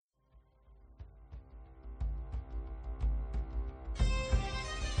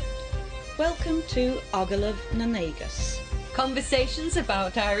Welcome to Ogalav na Nagas, Conversations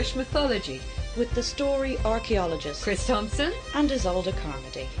about Irish mythology with the story archaeologist Chris Thompson and Isolde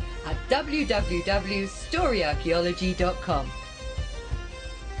Carmody at www.storyarchaeology.com.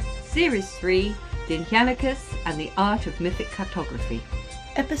 Series 3, Dinchanicus and the Art of Mythic Cartography.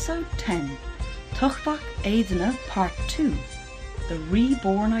 Episode 10, Tuchbach Aidna Part 2, The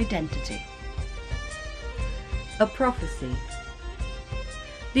Reborn Identity. A prophecy.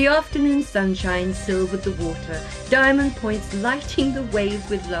 The afternoon sunshine silvered the water, diamond points lighting the waves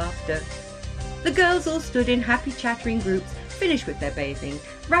with laughter. The girls all stood in happy chattering groups, finished with their bathing,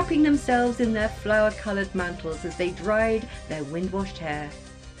 wrapping themselves in their flower-coloured mantles as they dried their wind-washed hair.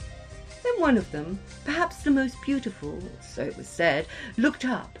 Then one of them, perhaps the most beautiful, so it was said, looked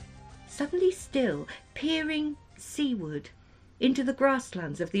up, suddenly still, peering seaward into the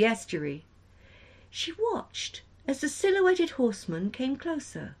grasslands of the estuary. She watched as the silhouetted horseman came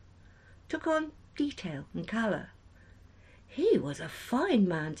closer, took on detail and colour. He was a fine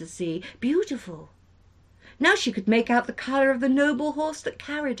man to see, beautiful. Now she could make out the colour of the noble horse that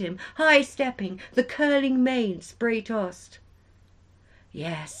carried him, high-stepping, the curling mane spray-tossed.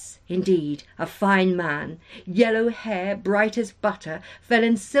 Yes, indeed, a fine man. Yellow hair, bright as butter, fell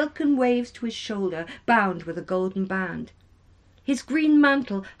in silken waves to his shoulder, bound with a golden band. His green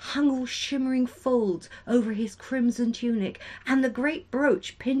mantle hung all shimmering folds over his crimson tunic, and the great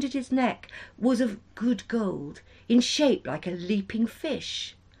brooch pinned at his neck was of good gold, in shape like a leaping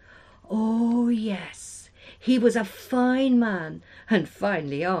fish. Oh, yes, he was a fine man, and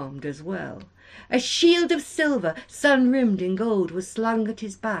finely armed as well. A shield of silver, sun-rimmed in gold, was slung at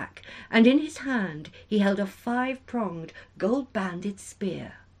his back, and in his hand he held a 5-pronged, gold-banded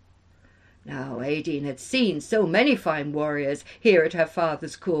spear. Now Aideen had seen so many fine warriors here at her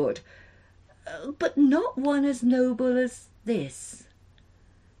father's court, but not one as noble as this.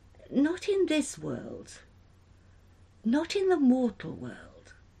 Not in this world. Not in the mortal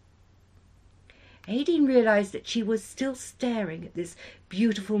world. Aideen realised that she was still staring at this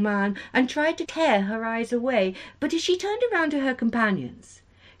beautiful man and tried to tear her eyes away, but as she turned around to her companions,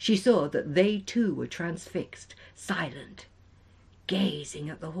 she saw that they too were transfixed, silent, gazing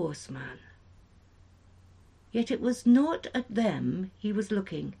at the horseman. Yet it was not at them he was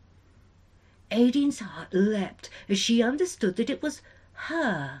looking. Aideen's heart leapt as she understood that it was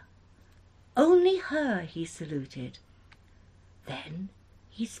her. Only her he saluted. Then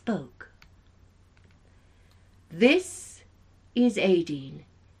he spoke. This is Aideen.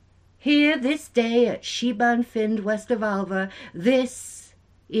 Here this day at Sheban Find west of Alva, this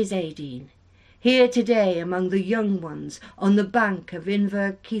is Aideen. Here today among the young ones on the bank of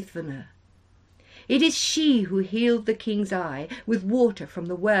Inver Keithvenner. It is she who healed the king's eye with water from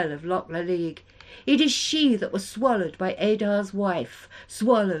the well of Loch Lalig. It is she that was swallowed by Adar's wife,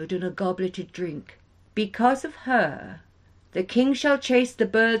 swallowed in a gobleted drink. Because of her, the king shall chase the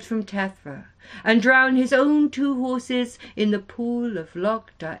birds from Tethra, and drown his own 2 horses in the pool of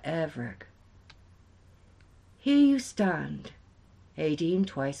Loch da Everg. Here you stand, Aideen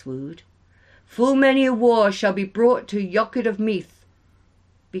twice wooed. Full many a war shall be brought to Yochid of Meath.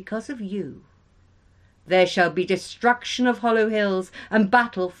 Because of you, there shall be destruction of hollow hills and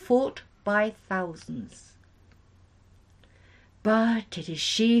battle fought by thousands. But it is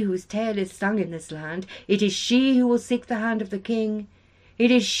she whose tale is sung in this land. It is she who will seek the hand of the king. It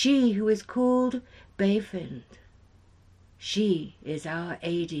is she who is called Bayfind. She is our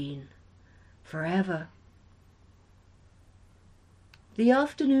Aideen, forever. The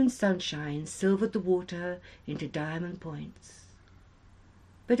afternoon sunshine silvered the water into diamond points.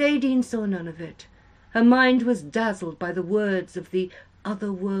 But Aideen saw none of it. Her mind was dazzled by the words of the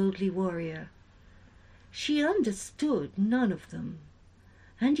otherworldly warrior. She understood none of them,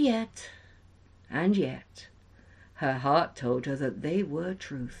 and yet, her heart told her that they were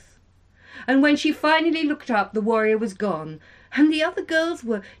truth. And when she finally looked up, the warrior was gone, and the other girls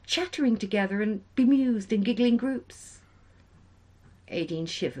were chattering together and bemused in giggling groups. Aideen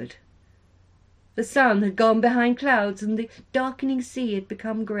shivered. The sun had gone behind clouds, and the darkening sea had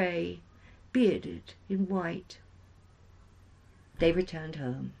become grey, bearded in white. They returned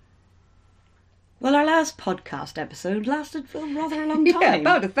home. Well, our last podcast episode lasted for rather a long time. Yeah,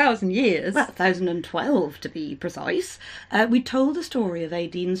 about 1,000 years. Well, 1,012 to be precise. We told the story of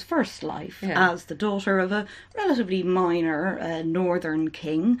Aideen's first life as the daughter of a relatively minor northern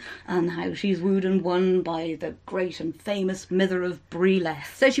king, and how she's wooed and won by the great and famous Mither of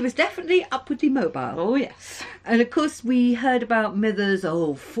Brileth. So she was definitely upwardly mobile. Oh, yes. And of course we heard about Mither's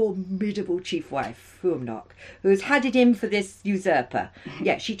formidable chief wife. Fuamnock, who's had it in for this usurper.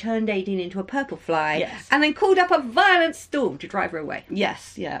 Yeah, she turned Aideen into a purple fly, Yes. and then called up a violent storm to drive her away.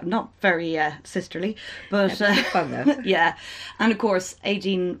 Yes, yeah, not very sisterly, but Fun though. yeah. And of course,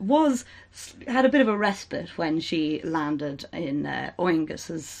 Aideen had a bit of a respite when she landed in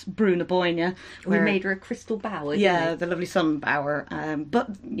Oengus's Brúna Bóinne. We made her a crystal bower, didn't Yeah, we? the lovely sun bower. But,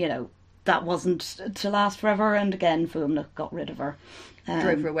 you know, that wasn't to last forever, and again, Fuamnock got rid of her.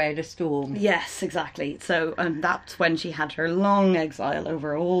 Drove her away in a storm. Yes, exactly. So, and that's when she had her long exile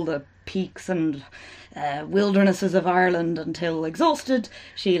over all the peaks and wildernesses of Ireland until, exhausted,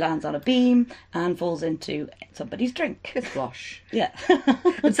 she lands on a beam and falls into somebody's drink. A slosh. Yeah.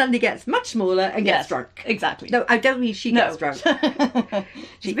 And suddenly gets much smaller and gets Yes, drunk. exactly. No, I don't mean she gets drunk.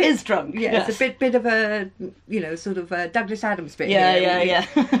 She is drunk. Yeah, yes. it's a bit of a, sort of a Douglas Adams bit Yeah, here.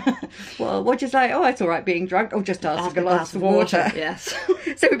 yeah. Well, what just like, oh, it's all right being drunk. Oh, just ask a glass of water. Yes.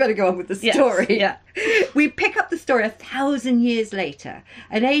 So we better go on with the Yes, story. yeah. We pick up the story 1,000 years later,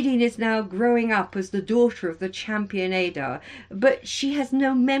 and Aideen is now growing up as the daughter of the champion Adar, but she has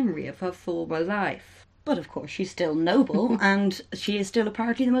no memory of her former life. But of course, she's still noble, and she is still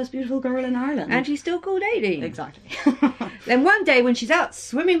apparently the most beautiful girl in Ireland. And she's still called Aideen. Exactly. Then one day when she's out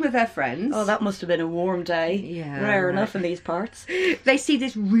swimming with her friends... Oh, that must have been a warm day. Yeah, Rare right. enough in these parts. They see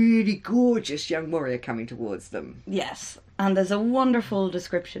this really gorgeous young warrior coming towards them. Yes. And there's a wonderful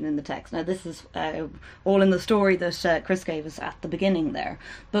description in the text. Now, this is all in the story that Chris gave us at the beginning there.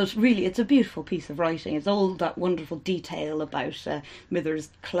 But really, it's a beautiful piece of writing. It's all that wonderful detail about Mither's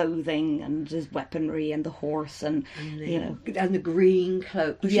clothing and his weaponry and the horse and you know. And the green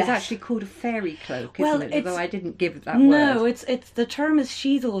cloak, which Yes. is actually called a fairy cloak, Well, isn't it? it's- Although I didn't give that No, word. it's the term is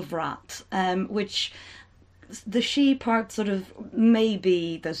Sheadalvrat, which the she part sort of may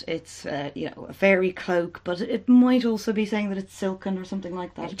be that it's a fairy cloak, but it might also be saying that it's silken or something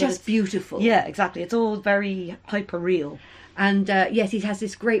like that. But Just it's- beautiful. Yeah, exactly. It's all very hyper real. And yes, he has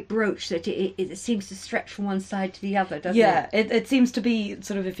this great brooch that it seems to stretch from one side to the other, doesn't Yeah, it? it seems to be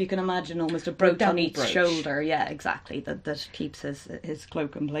sort of, if you can imagine, almost a brooch on double each brooch. shoulder. Yeah, exactly. That keeps his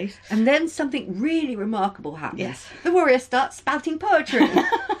cloak in place. And then something really remarkable happens. Yes. The warrior starts spouting poetry.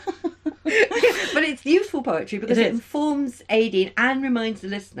 But it's useful poetry because It it is. informs Aideen and reminds the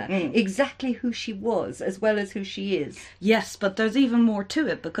listener Mm. exactly who she was as well as who she is. Yes, but there's even more to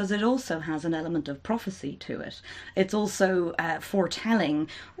it because it also has an element of prophecy to it. It's also foretelling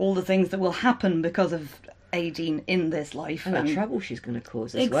all the things that will happen because of Aideen in this life. And the and- trouble she's going to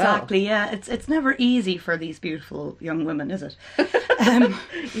cause as Exactly, yeah. It's never easy for these beautiful young women, is it? well.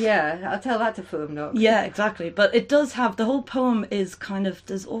 Yeah, I'll tell that to Fuamnock. Yeah, exactly. But it does have, the whole poem is kind of,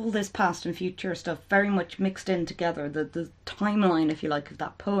 there's all this past and future stuff very much mixed in together. The timeline, if you like, of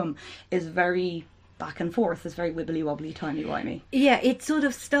that poem is very back and forth. It's very wibbly-wobbly, timey-wimey. Yeah, it sort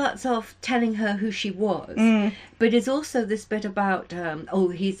of starts off telling her who she was, but it's also this bit about,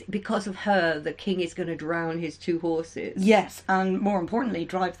 he's because of her, the king is going to drown his 2 horses. Yes, and more importantly,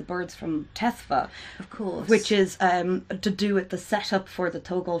 drive the birds from Tethfa, Of course. which is to do with the setup for the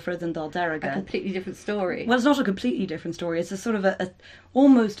Tógáil Friðan Dál a Deirge. completely different story. Well, it's not a completely different story. It's a sort of a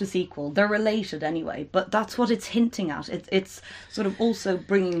almost a sequel. They're related anyway, but that's what it's hinting at. It's sort of also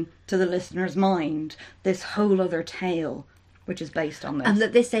bringing to the listener's mind this whole other tale, which is based on this. And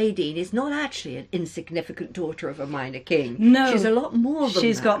that this Aideen is not actually an insignificant daughter of a minor king. No. She's a lot more than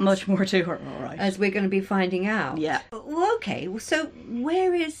She's that, got much more to her, all right. as we're going to be finding out. Yeah. Well, okay, so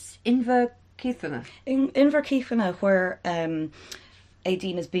where is Inver Keithana? In Inverkeithana, where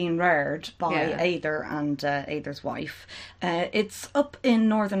Aideen is being reared by Yeah. Éidir and Éidir's wife, it's up in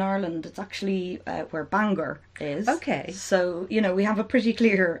Northern Ireland. It's actually where Bangor is. Okay. So, we have a pretty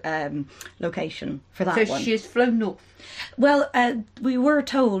clear location for that So one. she's flown north. Well, we were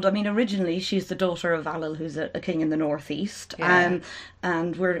told, originally she's the daughter of Alil, who's a king in the northeast. Yeah.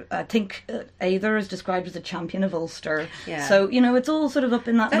 And I think Éidir is described as a champion of Ulster. Yeah. So, it's all sort of up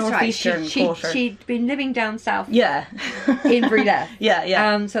in that That's right. northeastern quarter. She'd been living down south Yeah. in Breda. Yeah,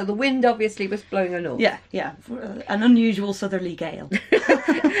 yeah. So the wind obviously was blowing her north. Yeah, an unusual southerly gale.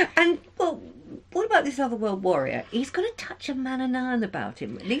 And, well, what about this other world warrior? He's got a touch of Manannán about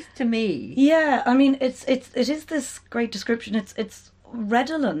him, at least to me. Yeah, it is this great description. It's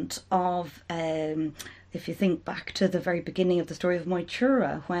redolent of if you think back to the very beginning of the story of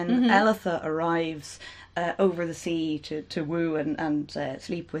Moitura, when Eletha arrives over the sea to woo and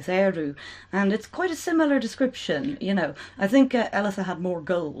sleep with Eru, and it's quite a similar description. I think Eletha had more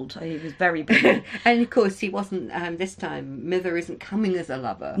gold. He was very big. And of course, he wasn't, this time, Mither isn't coming as a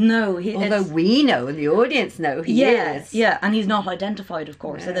lover. No, Although we know and the audience know he is. Yeah, and he's not identified, of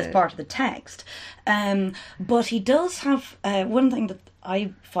course, so that's part of the text. But he does have one thing that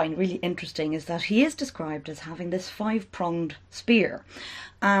I find really interesting is that he is described as having this 5-pronged spear.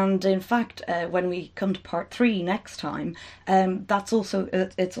 And in fact, when we come to part 3 next time, it's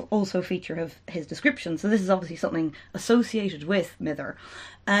also a feature of his description. So this is obviously something associated with Mither.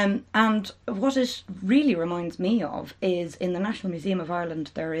 And what it really reminds me of is in the National Museum of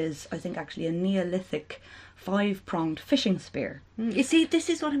Ireland, there is, I think, actually a Neolithic 5-pronged fishing spear. You see, this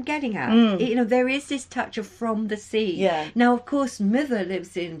is what I'm getting at. You know, there is this touch of from the sea. Yeah. Now, of course, Mither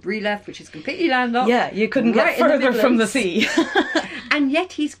lives in Breleth, which is completely landlocked. Yeah, you couldn't right get in the further from the Midlands. sea. And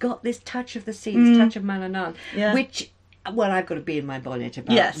yet he's got this touch of the sea, this touch of Manannán, Yeah. which... Well, I've got to be in my bonnet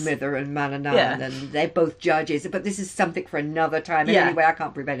about Yes. Mither and Manannán, Yeah. and they're both judges. But this is something for another time. And Yeah. anyway, I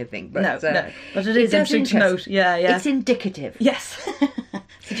can't prove anything. But, No, but it is does interesting to interest. note. Yeah, yeah. It's indicative. Yes.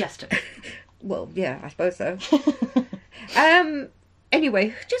 Suggestive. Well, yeah, I suppose so.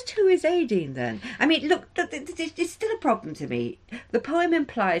 Anyway, just who is Aideen then? I mean, look, it's still a problem to me. The poem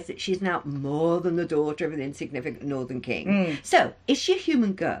implies that she's now more than the daughter of an insignificant northern king. So, is she a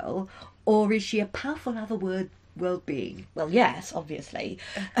human girl, or is she a powerful otherworld being? Well, yes, obviously.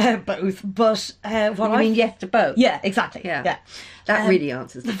 Both. But what I mean, yes to both. Yeah, exactly. Yeah. Yeah. That really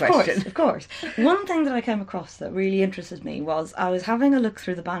answers the question. Of course. One thing that I came across that really interested me was I was having a look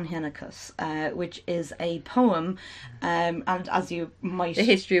through the Banhiennicus, which is a poem, and as you might... The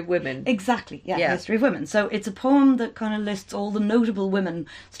history of women. Exactly, yeah, Yeah. History of Women. So it's a poem that kind of lists all the notable women,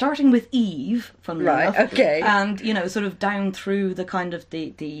 starting with Eve, funnily Right, enough, okay. and, you know, sort of down through the kind of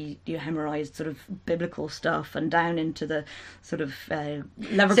the hemerized sort of biblical stuff and down into the sort of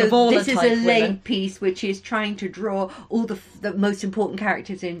Lever So Gavola this is type a late women. piece which is trying to draw all the most important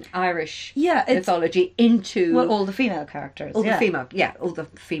characters in Irish Yeah, it's- mythology into Well, all the female characters. all yeah. all the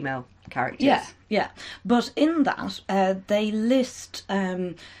female characters. Yeah, yeah. But in that, they list,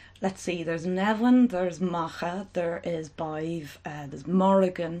 let's see, there's Nevin, there's Macha, there is Baive, there's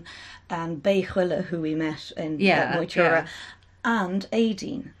Morrigan, and Beichwille, who we met in Moitura, yeah. and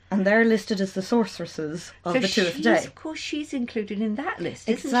Aideen. And they're listed as the sorceresses of the Two of the Day. Of course, she's included in that list,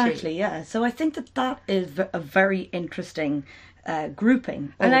 isn't Exactly, she? yeah. So I think that is a very interesting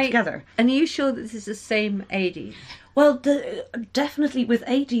grouping And altogether. And are you sure that this is the same Aideen? Well, definitely with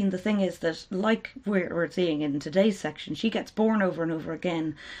Aideen, the thing is that, like we're seeing in today's section, she gets born over and over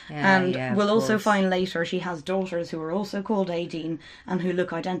again. And we'll also find later she has daughters who are also called Aideen and who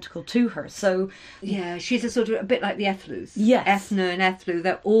look identical to her. So Yeah, she's a bit like the Ethlus. Yes. Ethna and Ethlu,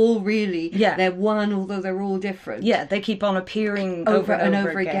 they're all really, they're one, although they're all different. yeah, they keep on appearing Over and and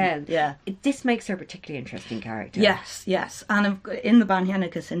over again. Yeah. This makes her a particularly interesting character. Yes, yes. And in the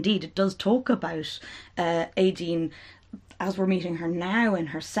Banhiennicus, indeed, it does talk about Aideen as we're meeting her now in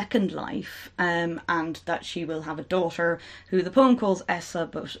her second life, and that she will have a daughter who the poem calls Essa,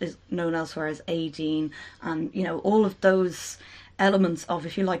 but is known elsewhere as Aideen, and, you know, all of those elements of,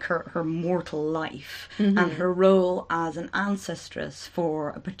 if you like, her mortal life and her role as an ancestress for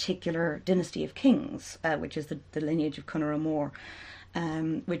a particular dynasty of kings, which is the lineage of Conor O'More,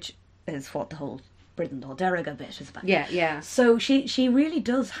 which is what the whole Brithindol Derriga bit is about. Yeah, yeah. So she really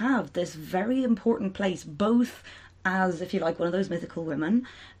does have this very important place, both as, if you like, one of those mythical women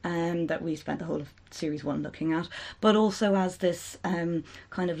that we spent the whole of Series 1 looking at, but also as this kind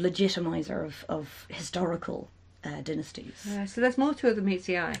of legitimizer of historical dynasties. Yeah, so there's more to her than meets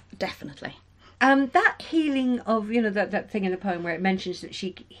the eye. Definitely. That healing of, you know, that thing in the poem where it mentions that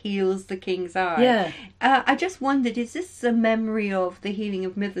she heals the king's eye. Yeah. I just wondered, is this a memory of the healing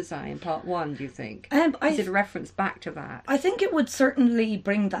of Mither's eye in part 1, do you think? Is it a reference back to that? I think it would certainly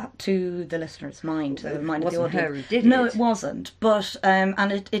bring that to the listener's mind, to the mind of the wasn't audience. her who did No, it. it wasn't. But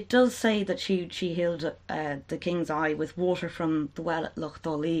and it does say that she healed the king's eye with water from the well at Loch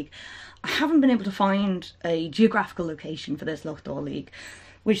Dálaig. I haven't been able to find a geographical location for this Loch Dálaig,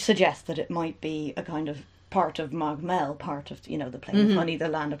 which suggests that it might be a kind of part of Magmel, part of, you know, the Plain of Honey, the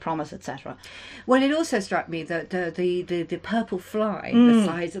Land of Promise, etc. Well, it also struck me that the purple fly, the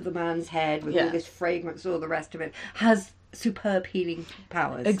size of the man's head with all this fragrance, all the rest of it, has superb healing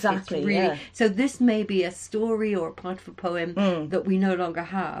powers. Exactly, It's really, yeah. So this may be a story or a part of a poem that we no longer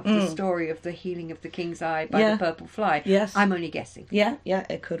have. The story of the healing of the king's eye by the purple fly. Yes. I'm only guessing. Yeah,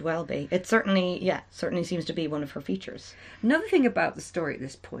 it could well be. It certainly seems to be one of her features. Another thing about the story at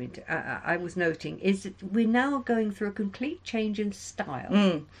this point, I was noting, is that we're now going through a complete change in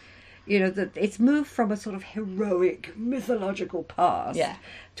style. You know, that it's moved from a sort of heroic, mythological past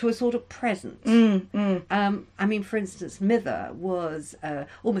to a sort of present. I mean, for instance, Mither was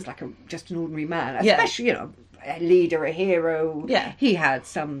almost like just an ordinary man, especially, you know, a leader, a hero. Yeah. He had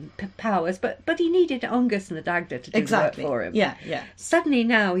some powers, but he needed Angus and the Dagda to do the work for him. Yeah. Suddenly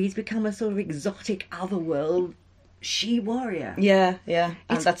now he's become a sort of exotic otherworld she warrior. Yeah, yeah.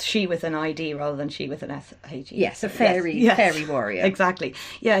 And that's she with an ID rather than she with an S-H-E. Yes, a fairy, Yes. fairy warrior. Exactly.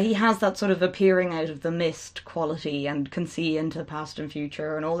 Yeah, he has that sort of appearing out of the mist quality and can see into the past and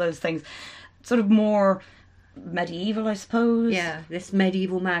future and all those things. Sort of more medieval, I suppose. Yeah, this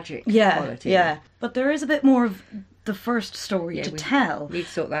medieval magic Yeah, quality. yeah. But there is a bit more of the first story to tell. Need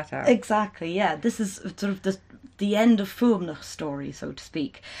to sort that out. Exactly, yeah. This is sort of the end of Fuamnach's story, so to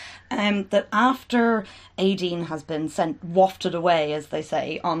speak. That after Aideen has been wafted away, as they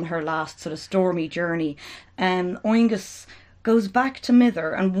say, on her last sort of stormy journey, Oengus goes back to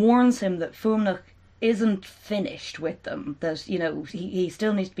Mither and warns him that Fuamnach isn't finished with them, that, you know, he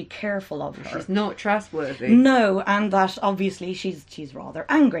still needs to be careful of her. She's not trustworthy. No, and that obviously she's rather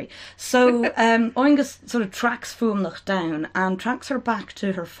angry. So Oengus sort of tracks Fuamnach down and tracks her back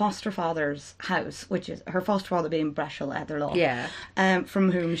to her foster father's house, which is her foster father being Breshel Etherlaw. Yeah.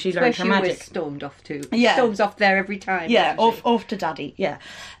 From whom she Where learned she her always magic. stormed off to. Yeah. Storms off there every time. Yeah, doesn't she? off to Daddy, yeah.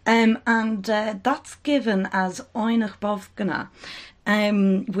 And that's given as Oinach Bovgana,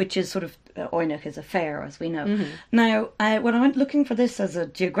 which is sort of, Oinach is a fair, as we know. Mm-hmm. Now, when I went looking for this as a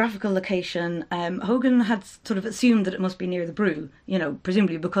geographical location, Hogan had sort of assumed that it must be near the Brew, you know,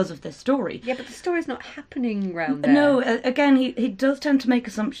 presumably because of this story. Yeah, but the story's not happening round there. No, again, he does tend to make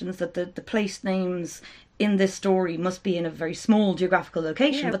assumptions that the place names in this story must be in a very small geographical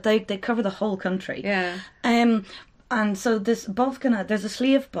location, Yeah. but they cover the whole country. Yeah. And so this Bovgana, there's a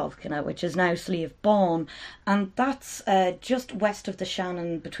Slieve Bovgana, which is now Slieve Bawn, and that's just west of the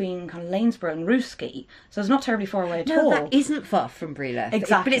Shannon between kind of Lanesborough and Rooski. So it's not terribly far away at all. No, that isn't far from Breleth.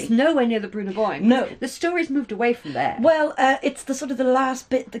 Exactly. But it's nowhere near the Brunaboyne. No. The story's moved away from there. Well, it's the sort of the last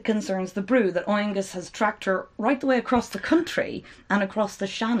bit that concerns the Brew, that Oengus has tracked her right the way across the country and across the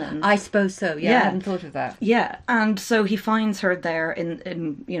Shannon. I suppose so, yeah. Yeah. I hadn't thought of that. Yeah, and so he finds her there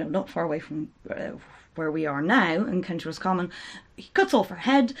in you know, not far away from where we are now in County Roscommon. He cuts off her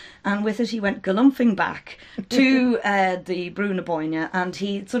head, and with it he went galumphing back to the Brunaboyne, and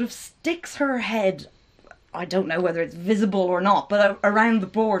he sort of sticks her head, I don't know whether it's visible or not, but around the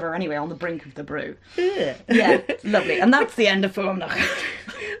border anyway, on the brink of the Brew. Yeah, lovely. And that's the end of Fuamnach.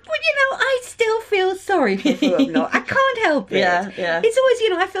 But, you know, I still feel sorry for Fuamnach. I can't help it. Yeah, yeah. It's always, you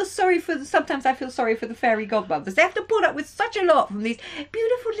know, sometimes I feel sorry for the fairy godmothers. They have to put up with such a lot from these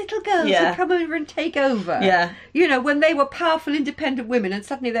beautiful little girls Yeah. who come over and take over. Yeah. You know, when they were powerful, independent women, and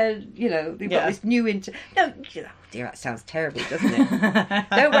suddenly they're, you know, they've got Yeah. this new No, you know, dear, that sounds terrible, doesn't it?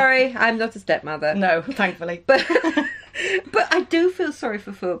 Don't worry, I'm not a stepmother. No, thankfully. But I do feel sorry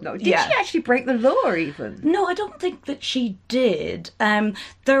for Fuamnach. Did Yeah. she actually break the law even? No, I don't think that she did.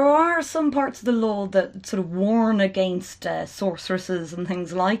 There are some parts of the law that sort of warn against sorceresses and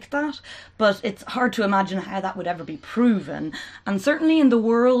things like that, but it's hard to imagine how that would ever be proven. And certainly in the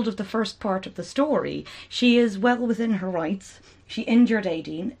world of the first part of the story, she is well within her rights. She injured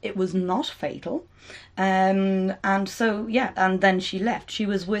Aideen. It was not fatal. And so, yeah, and then she left. She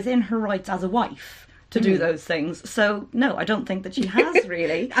was within her rights as a wife to do those things. So, no, I don't think that she has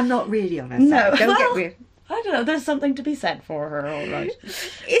really. I'm not really on her No. side. Don't Well, get weird. I don't know, there's something to be said for her, all right.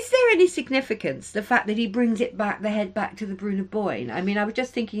 Is there any significance, the fact that he brings the head back to the Brunaboyne? I mean, I was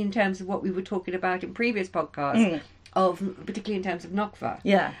just thinking in terms of what we were talking about in previous podcasts, particularly in terms of Nokva,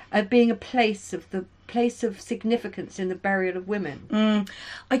 Yeah. being a place of significance in the burial of women.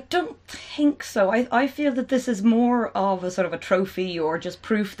 I don't think so. I feel that this is more of a sort of a trophy or just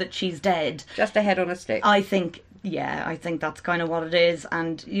proof that she's dead. Just a head on a stick. I think that's kind of what it is.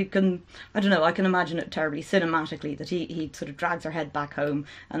 And you can, I don't know, I can imagine it terribly cinematically that he sort of drags her head back home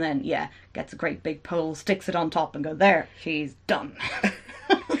and then, gets a great big pole, sticks it on top and go, there, she's done.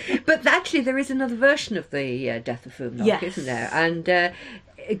 But actually, there is another version of the death of Fuamnach, Yes. isn't there? And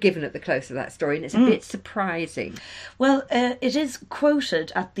given at the close of that story, and it's a bit surprising. Well, it is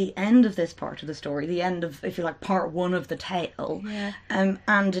quoted at the end of this part of the story, the end of, if you like, part one of the tale. Yeah.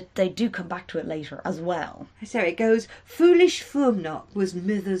 And they do come back to it later as well. So it goes, foolish Fuamnach was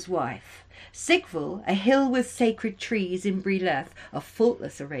Mither's wife. Sigval, a hill with sacred trees in Breleth, a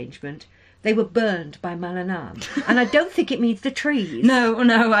faultless arrangement. They were burned by Malanan. And I don't think it means the trees.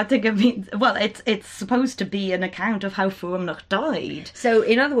 No, I think it means, well, it's supposed to be an account of how Fuamnach died. So,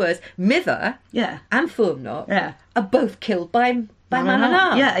 in other words, Mither Yeah. and Fuamnach Yeah. are both killed by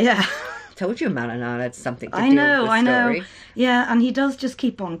Malanan. Yeah. Told you Malanan had something to I do know. with the story. Yeah, and he does just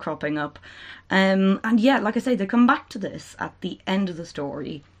keep on cropping up. And yeah, like I say, they come back to this at the end of the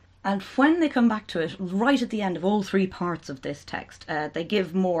story. And when they come back to it, right at the end of all three parts of this text, they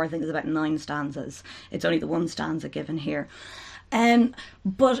give more. I think there's about 9 stanzas. It's only the one stanza given here.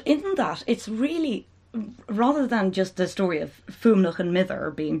 But in that, it's really rather than just the story of Fuamnach and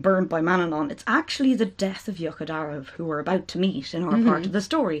Mither being burned by Manannán, it's actually the death of Yucad Arav, who we're about to meet in our part of the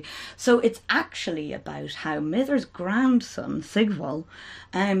story. So it's actually about how Mither's grandson, Sigval,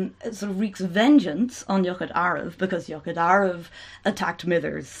 sort of wreaks vengeance on Yucad Arav because Yucad Arav attacked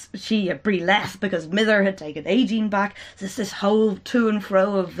Mither's Shia Brileth because Mither had taken Aideen back. So it's this whole to and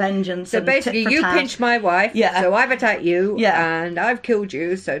fro of vengeance. So and basically, tit for you tat. pinched my wife, so I've attacked you, and I've killed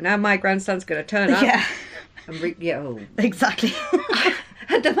you, so now my grandson's going to turn up. Yeah. And Exactly.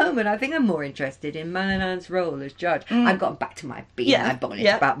 At the moment, I think I'm more interested in Manannán's role as judge. I've gone back to my my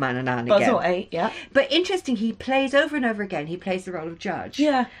bonnet about Manannán again. But interesting, he plays over and over again, he plays the role of judge.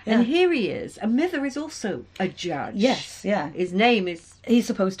 Yeah. And here he is. And Mither is also a judge. Yes, yeah. His name is... He's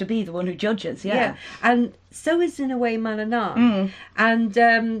supposed to be the one who judges, And so is, in a way, Manannán.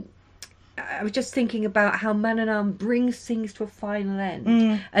 And... I was just thinking about how Manannán brings things to a final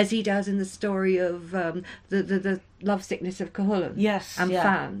end, as he does in the story of the lovesickness of Cuchulainn and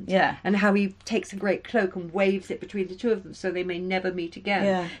Fand, and how he takes a great cloak and waves it between the two of them so they may never meet again.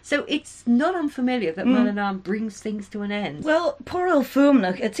 Yeah. So it's not unfamiliar that Manannán brings things to an end. Well, poor old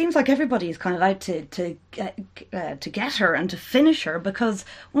Fuamnach, it seems like everybody's kind of out to get her and to finish her, because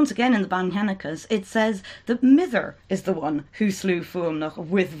once again in the Banchenicas it says that Mither is the one who slew Fuamnach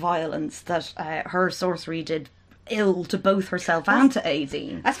with violence, that her sorcery did ill to both herself and to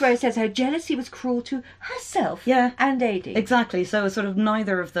Aideen. That's where it says her jealousy was cruel to herself and Aideen. Exactly. So sort of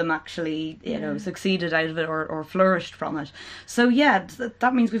neither of them actually, succeeded out of it or flourished from it. So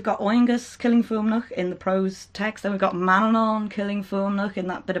that means we've got Oengus killing Fuamnach in the prose text, then we've got Manannán killing Fuamnach in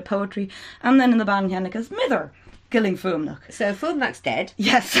that bit of poetry, and then in the Banchenicas, Mither killing Fuamnach. So Fuamnach's dead.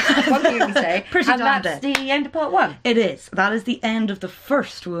 Yes. One thing you can say. Pretty and damn that's dead. the end of part one. It is. That is the end of the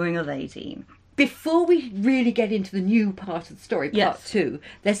first wooing of Aideen. Before we really get into the new part of the story, part two,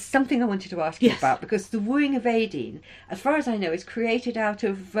 there's something I wanted to ask you about, because the wooing of Aideen, as far as I know, is created out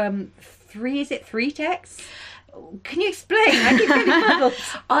of three texts? Can you explain? I keep getting muddled.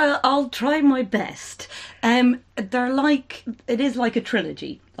 I'll try my best. It is like a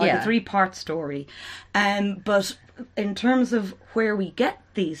trilogy, like a 3-part story. But in terms of where we get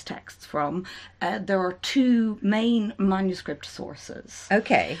these texts from, there are 2 main manuscript sources.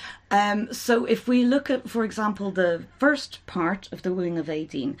 Okay. So if we look at, for example, the first part of the Wooing of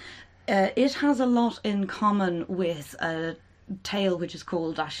Aideen, it has a lot in common with a tale which is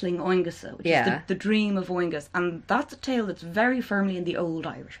called Aisling Oengasa, which is the dream of Oengus, and that's a tale that's very firmly in the Old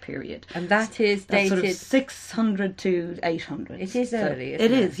Irish period. And that is dated sort of 600 to 800. It is early, isn't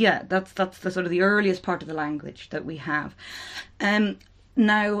it? It is, yeah. That's the sort of the earliest part of the language that we have.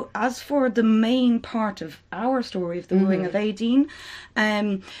 Now, as for the main part of our story of the Wooing of Aideen,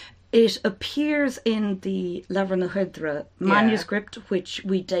 it appears in the Leabhar na Huidre manuscript, which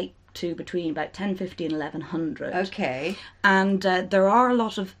we date to between about 1050 and 1100. Okay. And there are a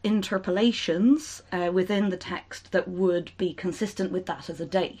lot of interpolations within the text that would be consistent with that as a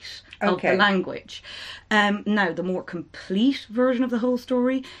date of the language. Now, the more complete version of the whole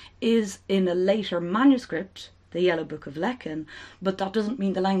story is in a later manuscript, the Yellow Book of Lecan, but that doesn't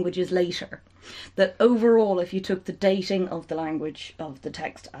mean the language is later. That overall, if you took the dating of the language of the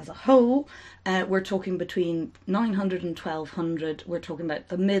text as a whole, we're talking between 900 and 1200, we're talking about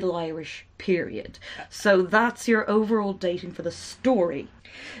the Middle Irish period. So that's your overall dating for the story.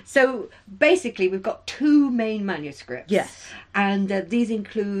 So basically we've got 2 main manuscripts. Yes. And these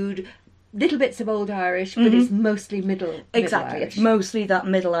include little bits of Old Irish, but it's mostly Middle Exactly, Irish. It's mostly that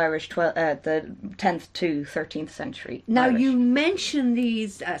Middle Irish, the 10th to 13th century. Now, Irish. you mention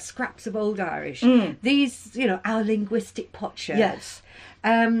these scraps of Old Irish, these, our linguistic potsherds. Yes.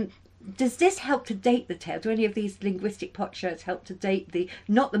 Does this help to date the tale? Do any of these linguistic potsherds help to date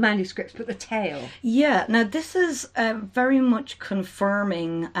not the manuscripts, but the tale? Yeah, now this is very much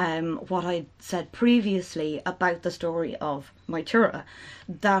confirming what I said previously about the story of Maithura,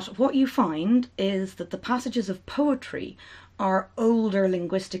 that what you find is that the passages of poetry are older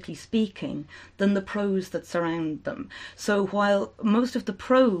linguistically speaking than the prose that surround them. So while most of the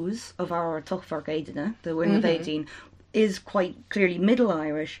prose of our Tuchfarc Éideanna, the Wooing of Aideen, is quite clearly Middle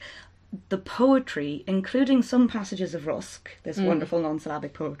Irish, the poetry, including some passages of Rusk, this wonderful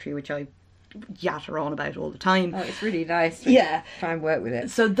non-syllabic poetry which I yatter on about all the time. Oh, it's really nice to try and work with it.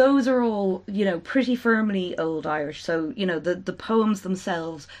 So those are all, pretty firmly Old Irish. So, the poems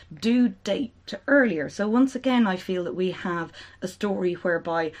themselves do date to earlier. So once again, I feel that we have a story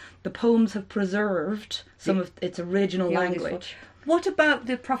whereby the poems have preserved some of its original language. What about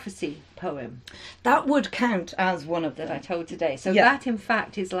the prophecy poem That would count as one of that I them. told today. So Yeah. that, in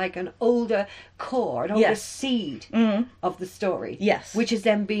fact, is like an older core, an older Yes. seed of the story. Yes. Which has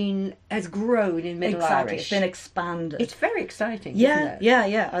then has grown in Middle Exactly, Irish. it's been expanded. It's very exciting, yeah, isn't it?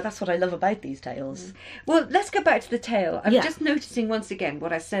 yeah. Oh, that's what I love about these tales. Well, let's go back to the tale. I'm Yeah. just noticing once again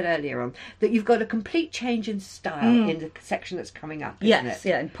what I said earlier on, that you've got a complete change in style in the section that's coming up, isn't Yes, it?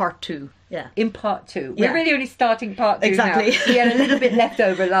 yeah, in part 2. Yeah. In part 2. Yeah. We're really only starting part 2 Exactly. now. We had a little bit left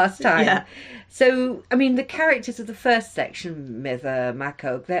over last time. Yeah. So, I mean, the characters of the first section, Mither,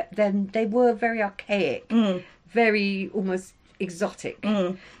 Macog, they were very archaic, very almost exotic.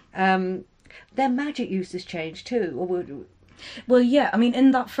 Their magic use has changed too. Well, yeah, I mean,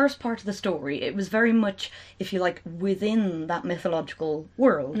 in that first part of the story, it was very much, if you like, within that mythological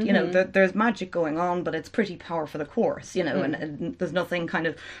world. You know, there's magic going on, but it's pretty par for the course, you know, and there's nothing kind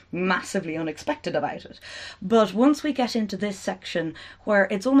of massively unexpected about it. But once we get into this section, where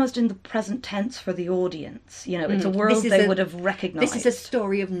it's almost in the present tense for the audience, you know, it's a world they would have recognised. This is a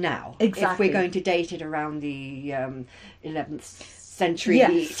story of now. Exactly. If we're going to date it around the 11th century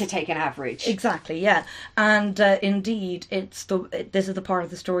Yes. to take an average. Exactly, yeah, and indeed, this is the part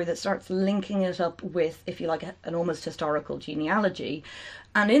of the story that starts linking it up with, if you like, an almost historical genealogy,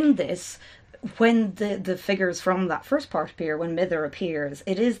 and in this, when the figures from that first part appear, when Mither appears,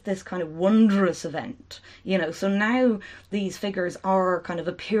 it is this kind of wondrous event, you know. So now these figures are kind of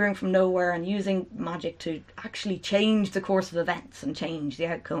appearing from nowhere and using magic to actually change the course of events and change the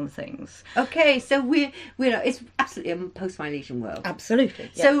outcome of things. Okay, so we're it's absolutely a post-Milesian world.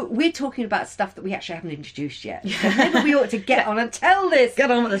 Absolutely. Yeah. So we're talking about stuff that we actually haven't introduced yet. So maybe we ought to get on and tell this. Get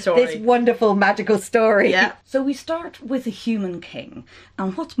on with the story. This wonderful magical story. Yeah. So we start with a human king,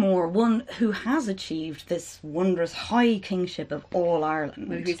 and what's more, one who has achieved this wondrous high kingship of all Ireland.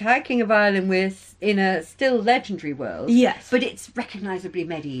 Well, if he's High King of Ireland, we're in a still legendary world. Yes. But it's recognisably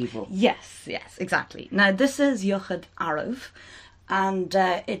medieval. Yes, exactly. Now this is Yochad Arav, and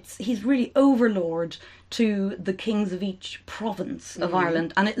he's really overlord to the kings of each province of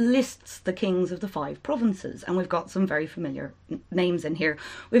Ireland, and it lists the kings of the 5 provinces, and we've got some very familiar names in here.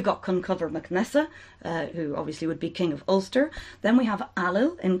 We've got Concover MacNessa, who obviously would be king of Ulster. Then we have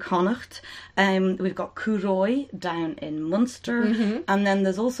Allil in Connacht. We've got Curoy down in Munster, and then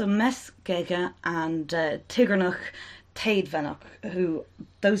there's also Mesgega and Tigernach Taidvenach, who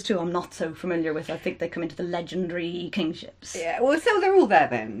those two I'm not so familiar with. I think they come into the legendary kingships. Yeah, well, so they're all there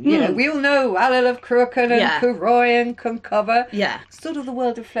then. You know, we all know Allil of Cruachan and Curoy and Concover. Yeah. Sort of the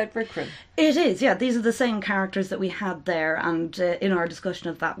world of Fledrickrem. It is, yeah. These are the same characters that we had there, and in our discussion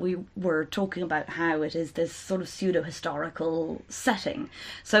of that, we were talking about how it is this sort of pseudo-historical setting.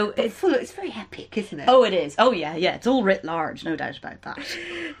 So It's very epic, isn't it? Oh, it is. Oh, yeah. It's all writ large, no doubt about that.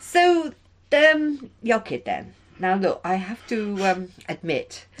 So, Yochid then. Now look, I have to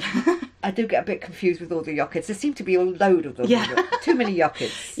admit, I do get a bit confused with all the Yochids. There seem to be a load of them. Yeah. Too many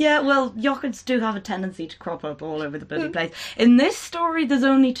Yochids. Yeah, well, Yochids do have a tendency to crop up all over the bloody place. In this story, there's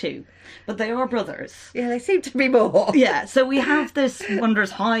only 2, but they are brothers. Yeah, they seem to be more. Yeah, so we have this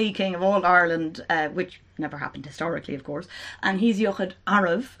wondrous high king of all Ireland, which never happened historically, of course, and he's Yochad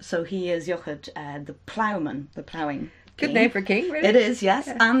Arav, so he is Yochad the ploughman, the ploughing king. Good name for a king, really. It is, yes.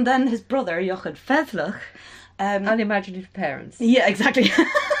 Yeah. And then his brother, Yochad Fedlach. Unimaginative parents. Yeah, exactly.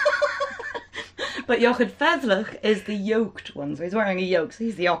 But Yochad Fedlach is the yoked one, so he's wearing a yoke, so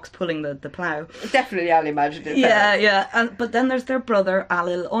he's the ox pulling the plough. Definitely unimaginative Yeah, parents. yeah. But then there's their brother,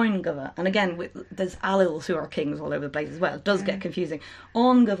 Allil Oingava. And again, there's Allils who are kings all over the place as well. It does get confusing.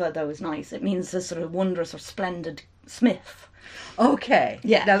 Oingava, though, is nice. It means this sort of wondrous or splendid smith. Okay.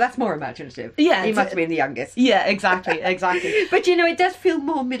 Yeah. Now that's more imaginative. Yeah. He must have been the youngest. Yeah, exactly. But you know, it does feel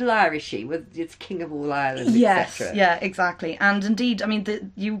more Middle Irishy with it's King of all Ireland, yes, etc. Yeah, exactly. And indeed, I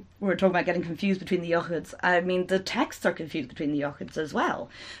mean, you were talking about getting confused between the Yochids. I mean, the texts are confused between the Yochids as well.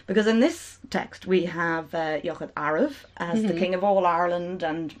 Because in this text, we have Yochad Arav as the King of all Ireland,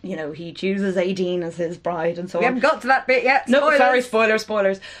 and, you know, he chooses Aideen as his bride and so on. We haven't got to that bit yet. No, sorry,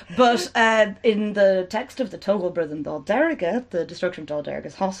 spoilers. But in the text of the Togol Brithen Dalderga, the destruction of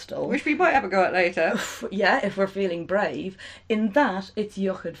Dalderga's hostel, which we might have a go at later. Yeah, if we're feeling brave. In that, it's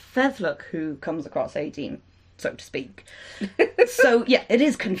Yochad Fedlach who comes across Aideen, so to speak. So, yeah, it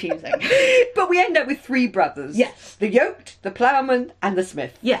is confusing. But we end up with 3 brothers. Yes. The yoked, the ploughman, and the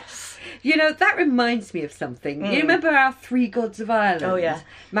smith. Yes. You know, that reminds me of something. You remember our 3 gods of Ireland? Oh, yeah.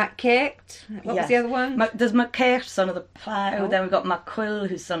 MacCairt. What was the other one? There's MacCairt, son of the plough. Then we've got MacQuill,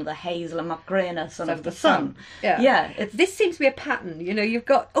 who's son of the hazel, and MacGrena, son of the sun. Yeah. This seems to be a pattern. You know, you've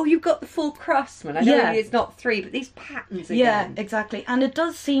got the 4 craftsmen. I know it's not 3, but these patterns again. Yeah, exactly. And it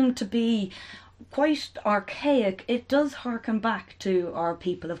does seem to be quite archaic, it does harken back to our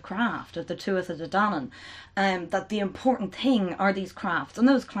people of craft, of the Tuatha De Danann, that the important thing are these crafts, and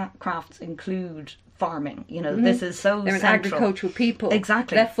those crafts include farming. This is so They're an central. agricultural people.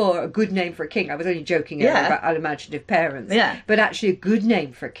 Exactly. Therefore, a good name for a king. I was only joking earlier about unimaginative parents. Yeah. But actually, a good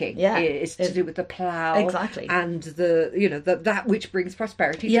name for a king Yeah. is to do with the plough. Exactly. And that which brings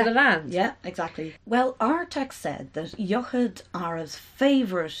prosperity to the land. Yeah, exactly. Well, our text said that Yochid Ara's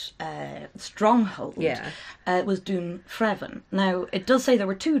favourite stronghold was Dún Freven. Now, it does say there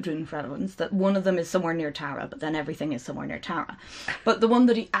were two Dún Frevens, that one of them is somewhere near Tara, but then everything is somewhere near Tara. But the one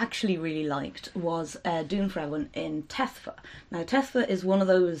that he actually really liked was Dún Freven in Tethfa. Now, Tethfa is one of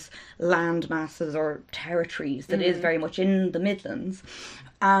those land masses or territories that is very much in the Midlands.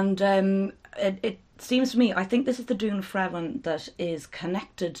 And it seems to me, I think this is the Dún Freven that is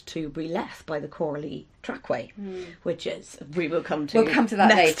connected to Brileth by the Corley Trackway, which is, we will come to, that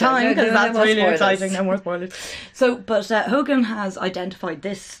next later. time, because no that's more really spoilers. exciting. No more spoilers. So, but Hogan has identified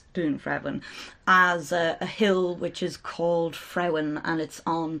this Dún Freven as a hill which is called Frewen, and it's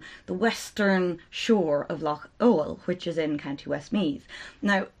on the western shore of Loch Owel, which is in County Westmeath.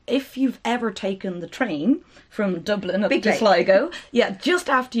 Now, if you've ever taken the train from Dublin up to Sligo, just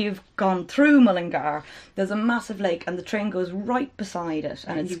after you've gone through Mullingar, there's a massive lake, and the train goes right beside it,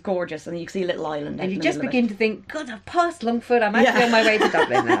 and it's gorgeous, and you can see a little island. And you just begin to think, God, I've passed Longford, I'm actually on my way to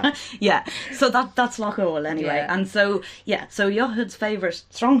Dublin now. So that's Loch Owel anyway. Yeah. And so Yochid's favourite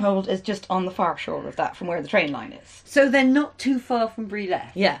stronghold is just on the far shore of that, from where the train line is. So they're not too far from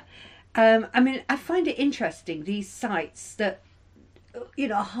Brileth. Yeah. I find it interesting, these sites that,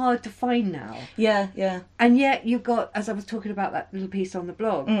 are hard to find now. Yeah. And yet you've got, as I was talking about that little piece on the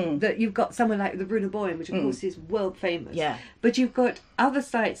blog, that you've got somewhere like the Bruna Boyne, which of course is world famous. Yeah. But you've got other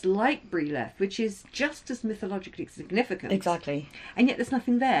sites like Brileth, which is just as mythologically significant. Exactly. And yet there's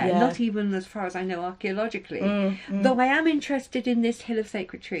nothing there, Yeah. not even as far as I know archaeologically. Though I am interested in this Hill of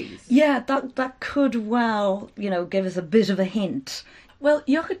Sacred Trees. Yeah, that could well, give us a bit of a hint. Well,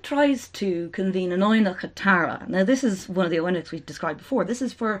 Yochid tries to convene an Oinach at Tara. Now, this is one of the Oinachs we described before. This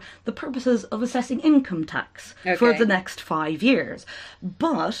is for the purposes of assessing income tax for the next 5 years.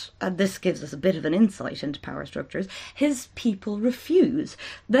 But, and this gives us a bit of an insight into power structures, his people refuse.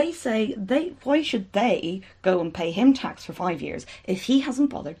 They say, why should they go and pay him tax for 5 years if he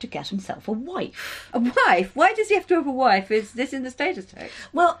hasn't bothered to get himself a wife? A wife? Why does he have to have a wife? Is this in the status text?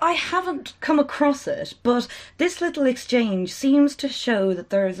 Well, I haven't come across it, but this little exchange seems to show that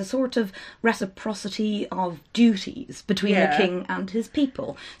there is a sort of reciprocity of duties between the king and his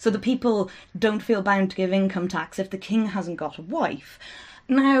people. So the people don't feel bound to give income tax if the king hasn't got a wife.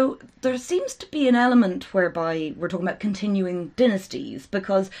 Now, there seems to be an element whereby we're talking about continuing dynasties,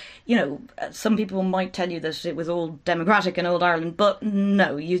 because, some people might tell you that it was all democratic in old Ireland, but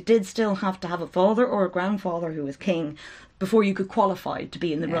no, you did still have to have a father or a grandfather who was king before you could qualify to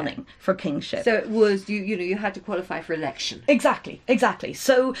be in the running for kingship. So it was, you had to qualify for election. Exactly.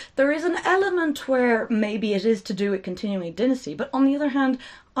 So there is an element where maybe it is to do with continuing a dynasty, but on the other hand,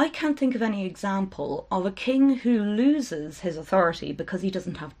 I can't think of any example of a king who loses his authority because he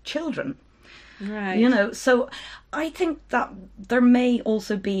doesn't have children. Right. So I think that there may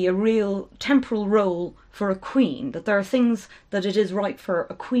also be a real temporal role for a queen, that there are things that it is right for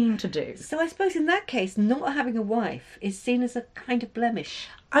a queen to do. So I suppose in that case, not having a wife is seen as a kind of blemish.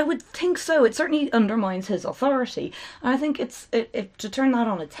 I would think so. It certainly undermines his authority. And I think to turn that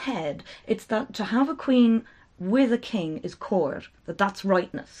on its head, it's that to have a queen with a king is core, that's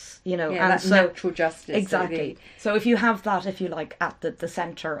rightness, and that's so natural justice. exactly. So if you have that, if you like, at the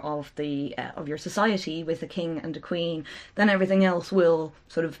centre of of your society with a king and a queen, then everything else will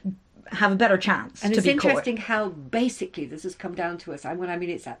sort of have a better chance and to be it's interesting how basically this has come down to us.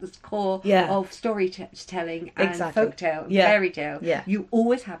 It's at the core of storytelling and folktale and fairy tale. Yeah. You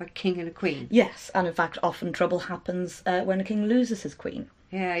always have a king and a queen. Yes, and in fact often trouble happens when a king loses his queen.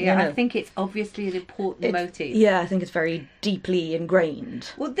 Yeah. I think it's obviously an important motive. Yeah, I think it's very deeply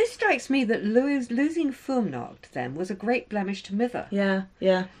ingrained. Well, this strikes me that losing Fuamnacht then was a great blemish to Mither.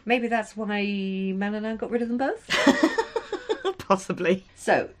 Yeah. Maybe that's why Manannán got rid of them both? Possibly.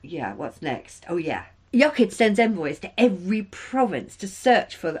 So, what's next? Oh, yeah. Yochid sends envoys to every province to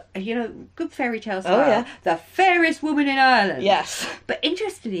search for, good fairy tale style, the fairest woman in Ireland. Yes. But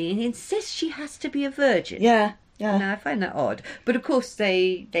interestingly, he insists she has to be a virgin. Yeah. Now, I find that odd. But of course,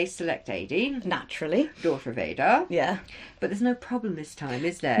 they select Aideen. Naturally. Daughter of Adar. Yeah. But there's no problem this time,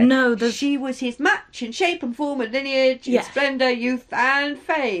 is there? No, she was his match in shape and form and lineage, in splendour, youth and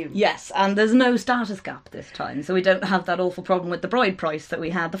fame. Yes, and there's no status gap this time, so we don't have that awful problem with the bride price that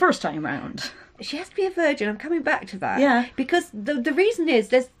we had the first time round. She has to be a virgin. I'm coming back to that. Yeah. Because the reason is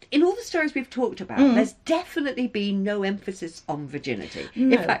in all the stories we've talked about, there's definitely been no emphasis on virginity.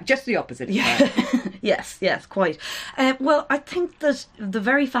 No. In fact, just the opposite. Yes, quite. Well, I think that the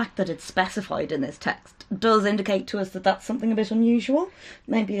very fact that it's specified in this text does indicate to us that that's something a bit unusual.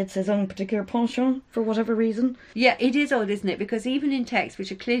 Maybe it's his own particular penchant for whatever reason. Yeah, it is odd, isn't it? Because even in texts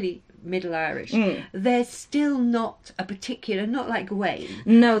which are clearly Middle Irish, there's still not a particular, not like Gawain.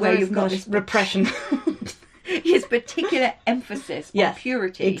 No, where you've got this repression. His particular emphasis on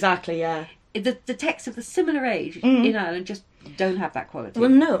purity. Exactly, yeah. The texts of the similar age in Ireland just don't have that quality. Well,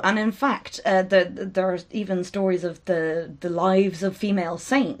 no, and in fact, there are even stories of the lives of female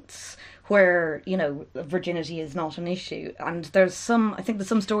saints where, you know, virginity is not an issue. And there's some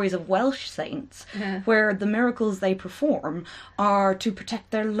stories of Welsh saints where the miracles they perform are to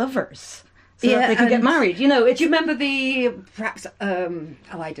protect their lovers. So that they can get married, you know. Do you remember the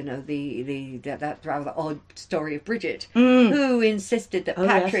that rather odd story of Bridget, who insisted that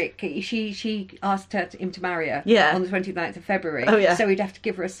Patrick, she asked him to marry her on the 29th of February, so he'd have to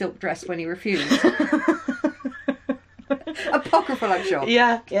give her a silk dress when he refused. Apocryphal, I'm sure.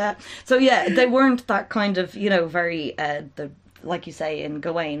 Yeah. So they weren't that kind of, you know, very like you say in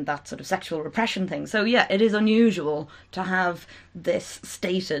Gawain, that sort of sexual repression thing. So it is unusual to have this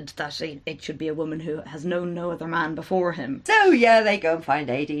stated that it should be a woman who has known no other man before him. So they go and find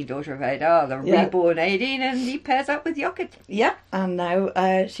Aideen, daughter of Adar, the reborn Aideen, and he pairs up with Jochid. Yeah, and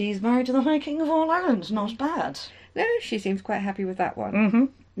now she's married to the High King of all Ireland. Not bad. No, she seems quite happy with that one. Mm-hmm.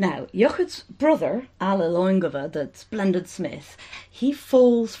 Now, Jochid's brother, Alla Loingova, the splendid smith, he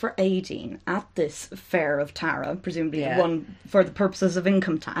falls for Aideen at this fair of Tara, presumably the one for the purposes of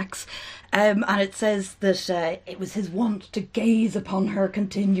income tax. And it says that it was his wont to gaze upon her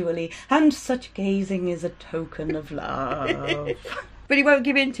continually, and such gazing is a token of love. But he won't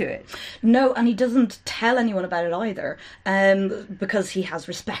give in to it. No, and he doesn't tell anyone about it either, because he has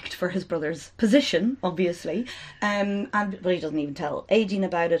respect for his brother's position, obviously, but he doesn't even tell Aideen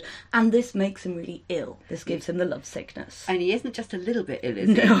about it, and this makes him really ill. This gives him the love sickness. And he isn't just a little bit ill, is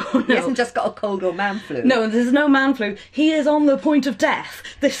he? No. He hasn't just got a cold or man flu. No, this is no man flu. He is on the point of death.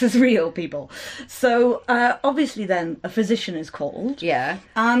 This is real, people. So, obviously then, a physician is called. Yeah.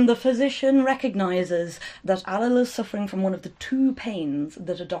 And the physician recognises that Alal is suffering from one of the two pains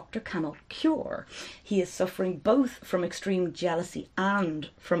that a doctor cannot cure. He is suffering both from extreme jealousy and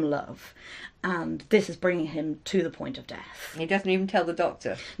from love. And this is bringing him to the point of death. He doesn't even tell the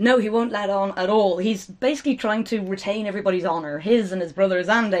doctor. No, he won't let on at all. He's basically trying to retain everybody's honour, his and his brother's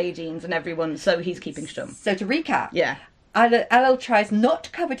and Aideen's and everyone, so he's keeping stum. So to recap... Yeah. Alal tries not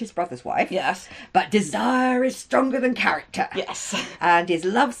to covet his brother's wife. Yes. But desire is stronger than character. Yes. And his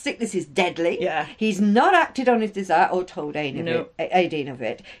love sickness is deadly. Yeah. He's not acted on his desire or told Aideen of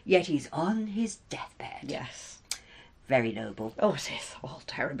it, yet he's on his deathbed. Yes. Very noble. Oh, it is. Oh,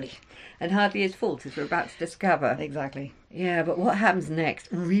 terribly. And hardly his fault, as we're about to discover. Exactly. Yeah, but what happens next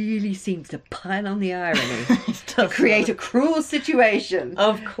really seems to pile on the irony. To create a cruel situation.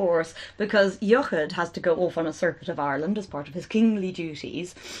 Of course, because Jochid has to go off on a circuit of Ireland as part of his kingly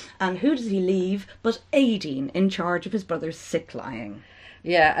duties. And who does he leave but Aideen in charge of his brother's sick lying?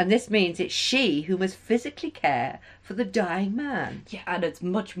 Yeah, and this means it's she who must physically care for the dying man. Yeah, and it's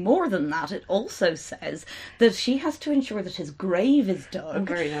much more than that. It also says that she has to ensure that his grave is dug. Oh,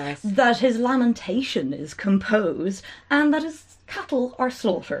 very nice. That his lamentation is composed, and that his cattle are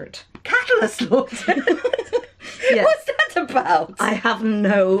slaughtered. Cattle are slaughtered? Yes. What's that about? I have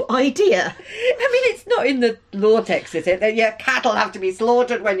no idea. I mean, it's not in the law text, is it? That your cattle have to be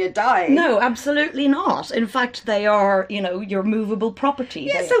slaughtered when you're dying. No, absolutely not. In fact, they are, your movable property.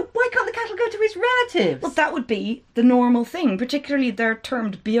 Yeah, so why can't the cattle go to his relatives? Well, that would be the normal thing. Particularly, they're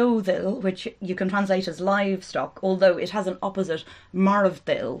termed beodil, which you can translate as livestock, although it has an opposite,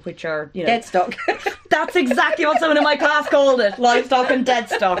 marvdil, which are, dead stock. That's exactly what someone in my class called it, livestock and dead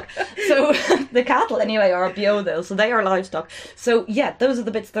stock. So the cattle, anyway, are beodil, so they are livestock. So, those are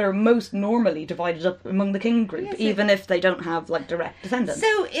the bits that are most normally divided up among the king group, even if they don't have, direct descendants.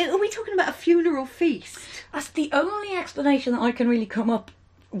 So, are we talking about a funeral feast? That's the only explanation that I can really come up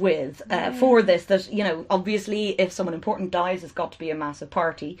with for this, that obviously if someone important dies, it's got to be a massive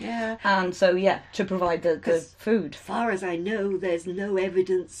party, and so to provide the food. As far as I know, there's no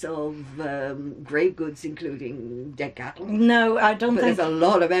evidence of grave goods including dead cattle. No, I don't think there's a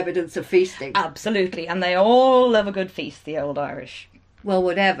lot of evidence of feasting. Absolutely, and they all love a good feast, the old Irish. Well,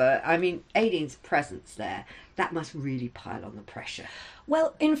 whatever. I mean, Aideen's presence there, that must really pile on the pressure.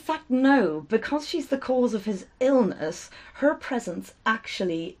 Well, in fact, no, because she's the cause of his illness, her presence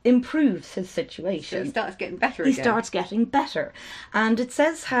actually improves his So situation. he starts getting better He again. starts getting better. And it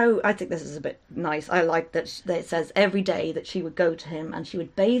says how, I think this is a bit nice, I like that it says every day that she would go to him and she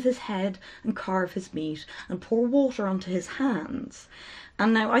would bathe his head and carve his meat and pour water onto his hands.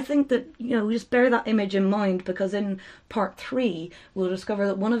 And now I think that, we just bear that image in mind, because in part 3 we'll discover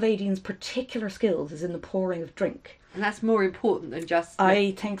that one of Aidine's particular skills is in the pouring of drink. And that's more important than just...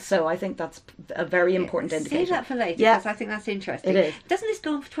 I think so. I think that's a very important indication. Save that for later, Yeah. because I think that's interesting. It is. Doesn't this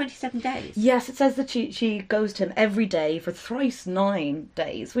go on for 27 days? Yes, it says that she goes to him every day for thrice 9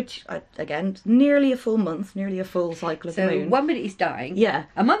 days, which, again, nearly a full month, nearly a full cycle of the So moon. 1 minute he's dying. Yeah.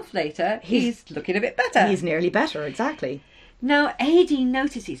 A month later, he's looking a bit better. He's nearly better, exactly. Now, Aideen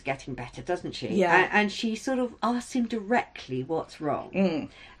notices he's getting better, doesn't she? Yeah. And she sort of asks him directly what's wrong. Mm.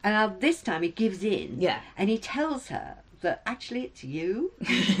 And now this time he gives in. Yeah. And he tells her that actually it's you.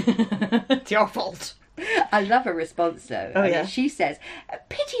 It's your fault. I love her response though. Oh, yeah. She says,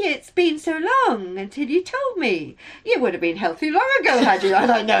 "Pity it's been so long until you told me. You would have been healthy long ago had you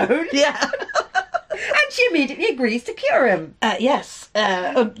had I known." Yeah. And she immediately agrees to cure him. Yes.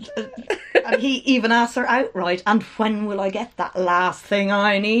 And he even asks her outright, "And when will I get that last thing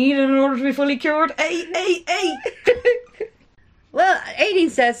I need in order to be fully cured?" Well, Aideen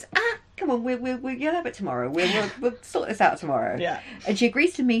says, come on, you'll have it tomorrow. We'll sort this out tomorrow. Yeah. And she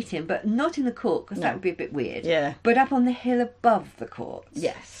agrees to meet him, but not in the court, because that would be a bit weird. Yeah. But up on the hill above the court.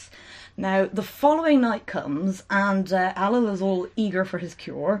 Yes. Now, the following night comes, and Alil is all eager for his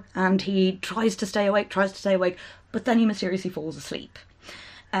cure, and he tries to stay awake, but then he mysteriously falls asleep.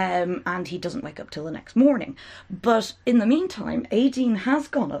 And he doesn't wake up till the next morning. But in the meantime, Aideen has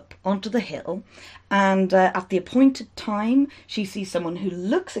gone up onto the hill, and at the appointed time, she sees someone who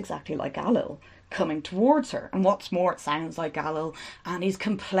looks exactly like Alil coming towards her. And what's more, it sounds like Alil, and he's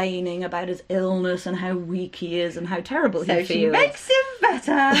complaining about his illness and how weak he is and how terrible he feels. So she makes him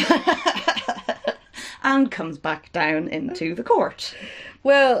better. And comes back down into the court.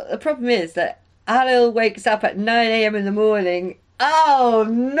 Well, the problem is that Alil wakes up at 9 a.m. in the morning. Oh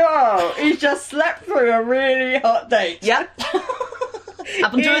no! He's just slept through a really hot date. Yep.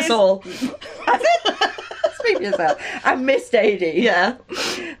 Happened to us all. Speak for yourself. I missed Aideen. Yeah.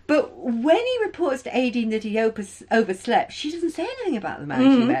 But when he reports to Aideen that he overslept, she doesn't say anything about the man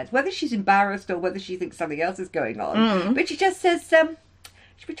she met, whether she's embarrassed or whether she thinks something else is going on. But she just says,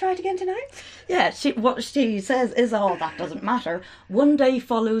 should we try it again tonight? Yeah, what she says is, that doesn't matter. One day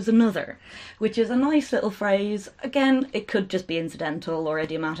follows another, which is a nice little phrase. Again, it could just be incidental or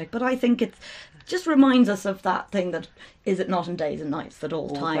idiomatic, but I think it just reminds us of that thing that, is it not in days and nights that all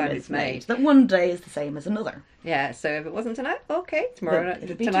time is made? That one day is the same as another. Yeah, so if it wasn't tonight, okay, tomorrow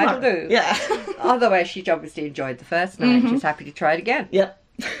It'll be tonight will tomorrow. do. Yeah. Otherwise, she obviously enjoyed the first night. She's happy to try it again. Yep.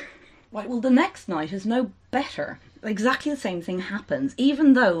 Right, well, the next night is no better. Exactly the same thing happens,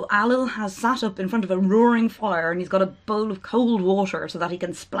 even though Alil has sat up in front of a roaring fire and he's got a bowl of cold water so that he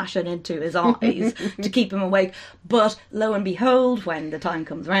can splash it into his eyes to keep him awake. But lo and behold, when the time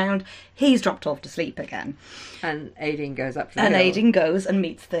comes round, he's dropped off to sleep again. And Aideen goes up to the And hill. Aideen goes and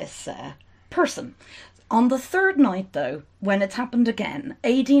meets this person. On the third night, though, when it's happened again,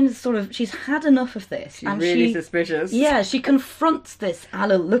 Aideen is she's had enough of this. She's really suspicious. Yeah, she confronts this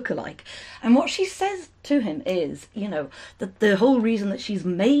Alil lookalike. And what she says to him is, that the whole reason that she's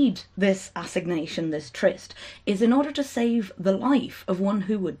made this assignation, this tryst, is in order to save the life of one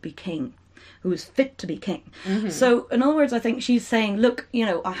who would be king, who is fit to be king. So, in other words, I think she's saying, look,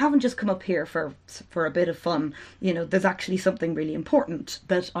 I haven't just come up here for a bit of fun. There's actually something really important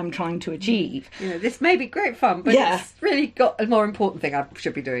that I'm trying to achieve. This may be great fun, but it's really got a more important thing I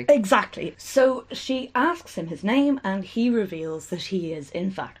should be doing. Exactly. So she asks him his name, and he reveals that he is,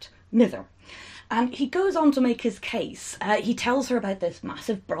 in fact, Mither. And he goes on to make his case. He tells her about this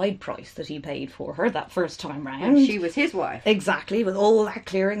massive bride price that he paid for her that first time round. And she was his wife. Exactly, with all that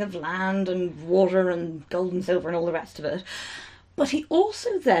clearing of land and water and gold and silver and all the rest of it. But he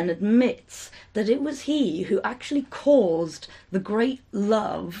also then admits that it was he who actually caused the great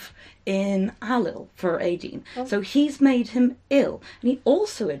love in Alil for Aideen. So he's made him ill. And he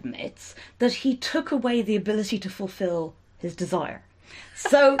also admits that he took away the ability to fulfill his desire.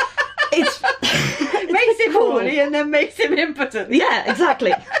 So it's makes him horny and then makes him impotent. Yeah,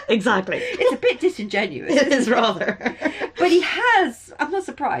 exactly. It's a bit disingenuous. It is rather. But he has, I'm not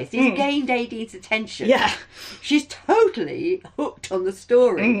surprised, he's gained Aideen's attention. Yeah. She's totally hooked on the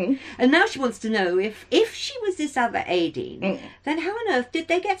story. And now she wants to know if she was this other Aideen, then how on earth did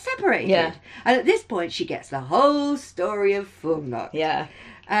they get separated? Yeah. And at this point she gets the whole story of Fungnut. Yeah.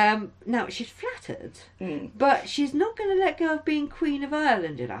 Now, she's flattered, but she's not going to let go of being Queen of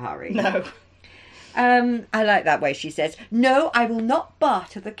Ireland in a hurry. No. I like that way she says, "No, I will not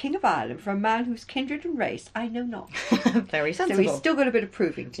barter the King of Ireland for a man whose kindred and race I know not." Very sensible. So he's still got a bit of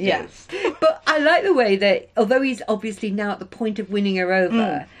proving to do. Yes. But I like the way that, although he's obviously now at the point of winning her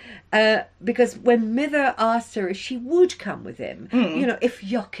over, because when Mither asked her if she would come with him, you know, if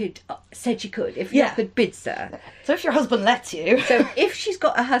Jochid said she could, if Jochid bids her. So if your husband lets you. So if she's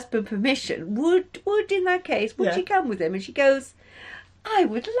got her husband permission, would in that case, would she come with him? And she goes, "I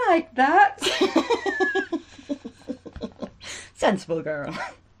would like that." Sensible girl.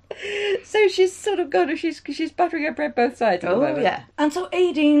 So she's sort of got her, she's buttering her bread both sides at the moment. Yeah. And so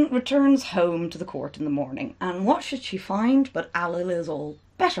Aideen returns home to the court in the morning, and what should she find but Alil is all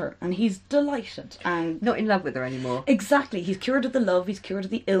better, and he's delighted and Not in love with her anymore. exactly, he's cured of the love, he's cured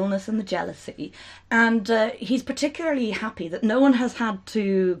of the illness and the jealousy, and he's particularly happy that no one has had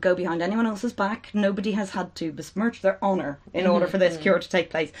to go behind anyone else's back, nobody has had to besmirch their honour in order for this cure to take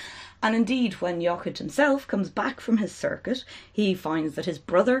place. And indeed, when Jochid himself comes back from his circuit, he finds that his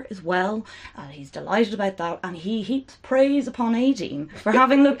brother is well, and he's delighted about that, and he heaps praise upon Aideen for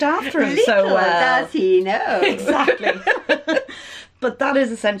having looked after him so Little well. does he know. Exactly. But that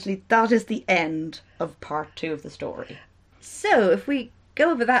is the end of part 2 of the story. So if we go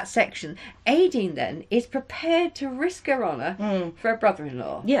over that section, Aideen then is prepared to risk her honour for her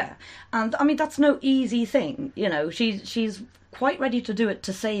brother-in-law. Yeah, and I mean that's no easy thing. You know, she's quite ready to do it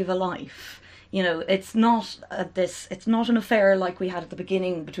to save a life. You know, it's not it's not an affair like we had at the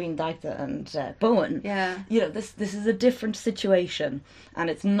beginning between Dagda and Bowen. Yeah. You know, this is a different situation, and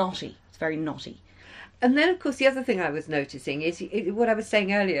it's naughty. It's very naughty. And then, of course, the other thing I was noticing is what I was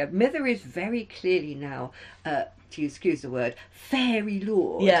saying earlier. Mither is very clearly now, to excuse the word, fairy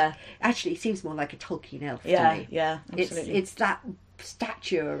lord. Yeah. Actually, it seems more like a Tolkien elf to me. Yeah, absolutely. It's that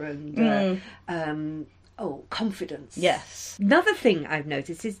stature and confidence. Yes. Another thing I've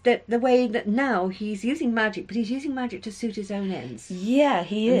noticed is that the way that now he's using magic, but he's using magic to suit his own ends. Yeah,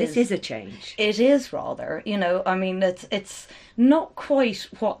 he And is. this is a change. It is rather, you know, I mean, it's not quite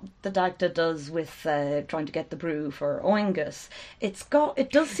what the Dagda does with trying to get the brew for Oingus. It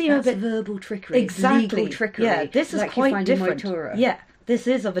does seem That's a bit verbal trickery, exactly legal trickery. Yeah, this is like quite you find different. In Moytura. Yeah, this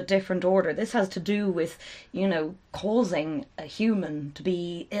is of a different order. This has to do with, you know, causing a human to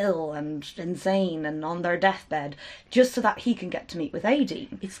be ill and insane and on their deathbed just so that he can get to meet with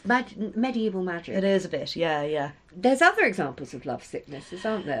Aideen. It's medieval magic. It is a bit, yeah. There's other examples of love sicknesses,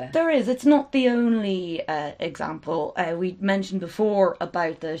 aren't there? There is. It's not the only example. We mentioned before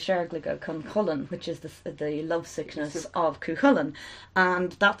about the Shergliga Cuncullen, which is the love sickness of Cuchulainn,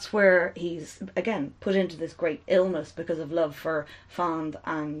 and that's where he's again put into this great illness because of love for Fand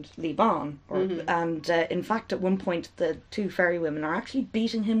and Liban. And in fact, at one point, the two fairy women are actually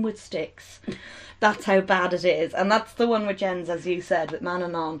beating him with sticks. That's how bad it is, and that's the one which ends, as you said, with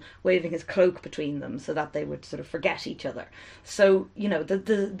Manannán waving his cloak between them so that they would sort of forget each other. So, you know,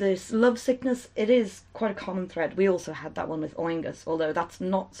 this love sickness, it is quite a common thread. We also had that one with Oingus, although that's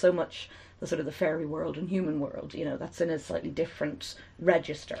not so much the sort of the fairy world and human world. You know, that's in a slightly different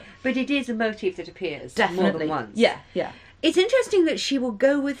register. But it is a motif that appears Definitely. more than once. Yeah. It's interesting that she will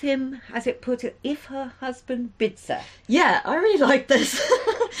go with him, as it put it, if her husband bids her. Yeah, I really like this.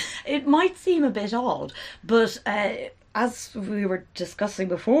 It might seem a bit odd, but as we were discussing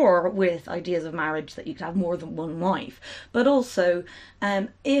before with ideas of marriage, that you could have more than one wife, but also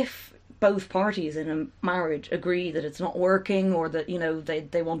if both parties in a marriage agree that it's not working or that, you know,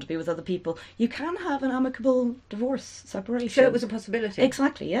 they want to be with other people, you can have an amicable divorce, separation. So it was a possibility.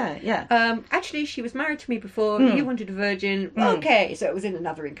 Exactly, yeah. Actually, she was married to me before. You wanted a virgin. Okay, so it was in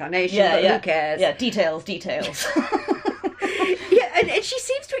another incarnation. But who cares? Yeah, details. Yeah, and she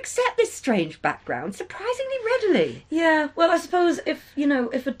seems to accept this strange background surprisingly readily. Yeah, well, I suppose if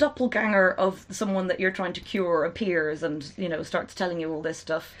a doppelganger of someone that you're trying to cure appears and, you know, starts telling you all this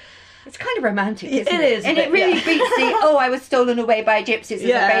stuff, it's kind of romantic, isn't it? It is, and it really beats the, I was stolen away by gypsies as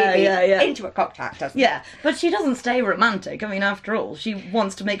a baby, into a cocktail, doesn't it? Yeah, but she doesn't stay romantic. I mean, after all, she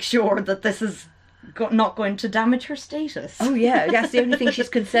wants to make sure that this is not going to damage her status. Oh yeah, that's the only thing she's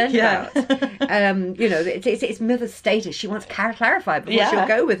concerned about. You know, it's Mither's status. She wants to clarify before she'll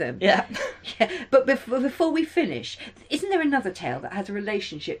go with him. Yeah. But before we finish, isn't there another tale that has a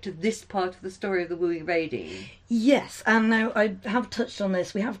relationship to this part of the story of the wooing of Aideen? Yes, and now I have touched on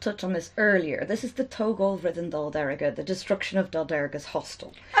this. We have touched on this earlier. This is the Togol Ridden Dalderga, the destruction of Dalderga's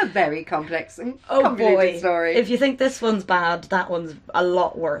hostel. A very complex and Oh convoluted boy! story. If you think this one's bad, that one's a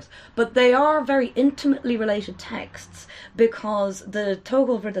lot worse. But they are very intimately related texts because the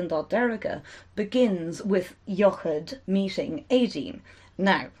Togol Ridden Dalderga begins with Jochid meeting Aideen.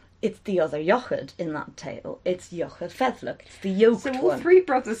 Now, it's the other Yochud in that tale. It's Yochud Fedluk. It's the yoked So all one. three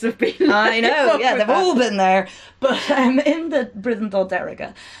brothers have been. I know, yeah, they've all been. been there. But in the Brithyn Dod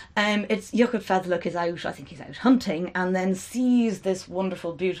Derriga, it's Yochud Fedluk is out, I think he's out hunting, and then sees this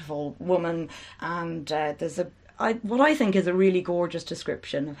wonderful, beautiful woman, and there's what I think is a really gorgeous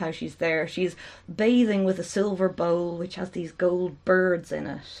description of how she's there. She's bathing with a silver bowl which has these gold birds in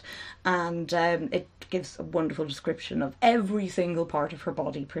it, and it gives a wonderful description of every single part of her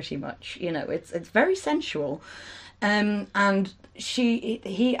body, pretty much. You know, it's very sensual, and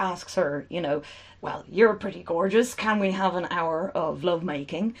he asks her, you know, well, you're pretty gorgeous. Can we have an hour of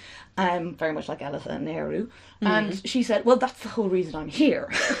lovemaking? Very much like Elitha and Nehru. And she said, well, that's the whole reason I'm here.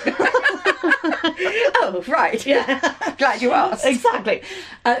 Oh, right. Yeah. Glad you asked. Exactly.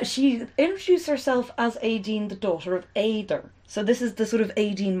 She introduced herself as Aideen, the daughter of Aider. So this is the sort of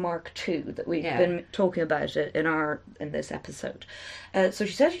Aideen Mark II that we've been talking about in this episode. So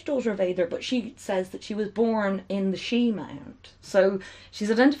she says she's daughter of Aider, but she says that she was born in the She-Mound. So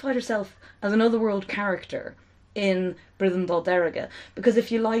she's identified herself as an otherworld character in Brithyn Dod Derriga, because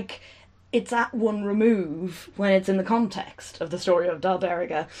if you like, it's at one remove when it's in the context of the story of Dod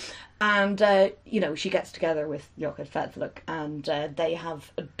Derriga. And, you know, she gets together with Yochud Fedluk, and they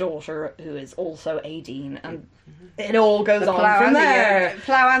have a daughter who is also Aideen, and it all goes on from there.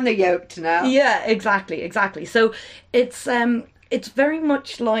 Plough and the yoked now. Yeah, exactly. So it's very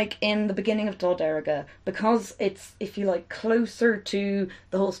much like in the beginning of Dod Derriga, because it's, if you like, closer to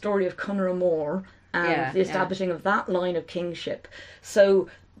the whole story of Conor Mór and the establishing of that line of kingship. So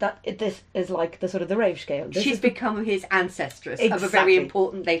this is like the sort of the Rave scale. She's become his ancestress of a very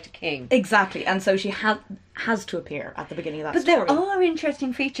important later king. Exactly, and so she has to appear at the beginning of that story. But there are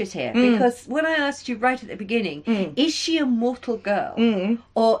interesting features here, because when I asked you right at the beginning, is she a mortal girl?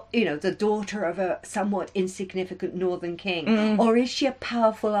 Or, you know, the daughter of a somewhat insignificant northern king? Or is she a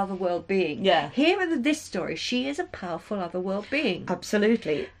powerful otherworld being? Yeah. Here in this story, she is a powerful otherworld being.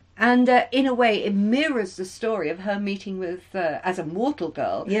 Absolutely. And in a way, it mirrors the story of her meeting with, as a mortal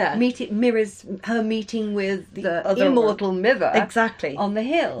girl. Yeah. Mirrors her meeting with the other immortal Mither. Exactly. On the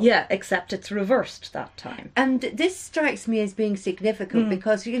hill. Yeah, except it's reversed that time. And this strikes me as being significant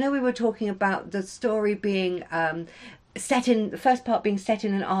because, you know, we were talking about the story being the first part being set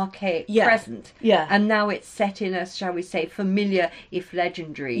in an archaic present. Yeah. And now it's set in a, shall we say, familiar, if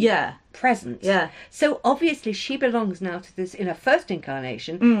legendary present. Yeah. So obviously she belongs now to this, in her first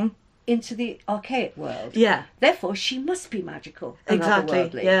incarnation, into the archaic world. Yeah. Therefore, she must be magical and Exactly.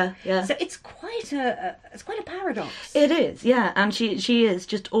 otherworldly. Yeah. So it's quite a paradox. It is, yeah, and she is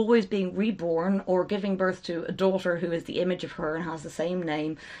just always being reborn or giving birth to a daughter who is the image of her and has the same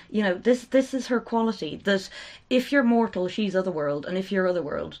name. You know, this is her quality, that if you're mortal, she's otherworld, and if you're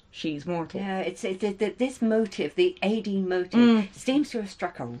otherworld, she's mortal. Yeah, it's this motive, the Aideen motive, seems to have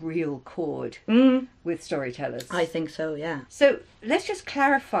struck a real chord with storytellers. I think so, yeah. So let's just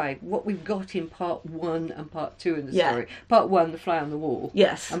clarify what we've got in part 1 and part 2 in the Yeah. story. Part 1, the fly on the wall.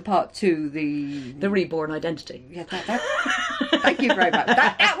 Yes. And part 2, the reborn identity. Yeah, that thank you very much.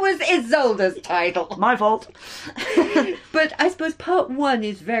 That was Isolde's title. My fault. But I suppose part 1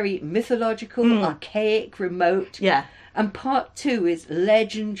 is very mythological, archaic, remote. Yeah. And part 2 is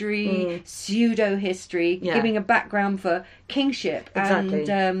legendary, pseudo-history, giving a background for kingship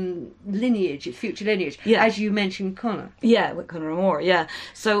and lineage, future lineage, as you mentioned Conor. Yeah, with Conor Mór, yeah.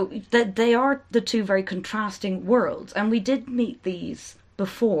 So they are the two very contrasting worlds, and we did meet these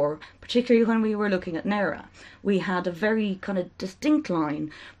before, particularly when we were looking at Nera. We had a very kind of distinct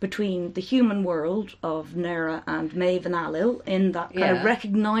line between the human world of Nera and Maeve and Alil in that kind of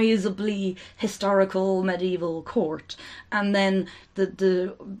recognisably historical medieval court, and then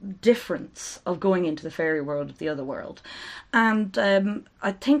the difference of going into the fairy world of the other world. And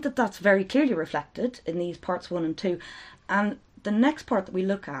I think that that's very clearly reflected in these parts 1 and 2. And the next part that we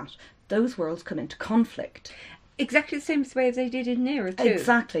look at, those worlds come into conflict. Exactly the same way as they did in Nera too.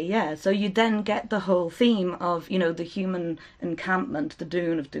 Exactly, yeah. So you then get the whole theme of, you know, the human encampment, the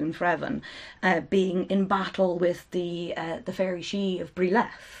Dún of Dún Freven, being in battle with the fairy She of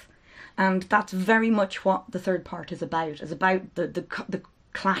Brileth. And that's very much what the third part is about the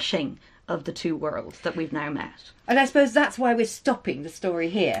clashing of the two worlds that we've now met. And I suppose that's why we're stopping the story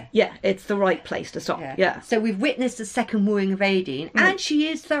here. Yeah, it's the right place to stop. Yeah. So we've witnessed the second wooing of Aideen, and she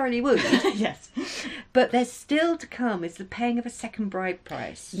is thoroughly wooed. Yes. But there's still to come is the paying of a second bride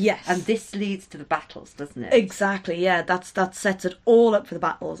price. Yes. And this leads to the battles, doesn't it? Exactly, yeah. That sets it all up for the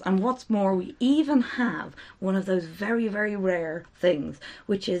battles. And what's more, we even have one of those very, very rare things,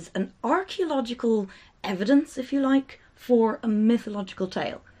 which is an archaeological evidence, if you like, for a mythological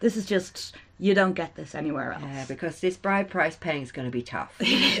tale. This is just, you don't get this anywhere else. Yeah, because this bride price paying is going to be tough.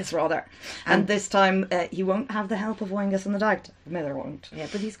 It is, rather. And this time, he won't have the help of Oengus and the Dagda. Miller won't. Yeah,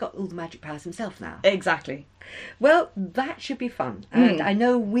 but he's got all the magic powers himself now. Exactly. Well, that should be fun. And I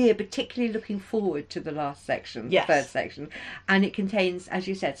know we're particularly looking forward to the last section, Yes. the third section. And it contains, as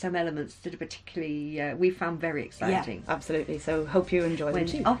you said, some elements that are particularly, we found very exciting. Yeah, absolutely. So hope you enjoy them When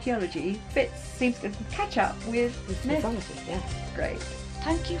too. archaeology seems to catch up with myth. Mythology, yeah. Great.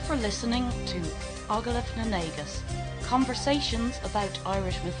 Thank you for listening to Ogilvy Nanegas, conversations about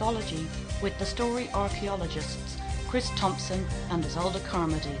Irish mythology with the story archaeologists Chris Thompson and Isolde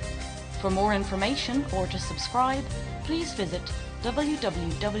Carmody. For more information or to subscribe, please visit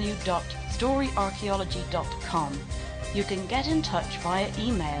www.storyarchaeology.com. You can get in touch via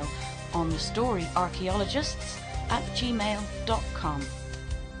email on thestoryarchaeologists@gmail.com.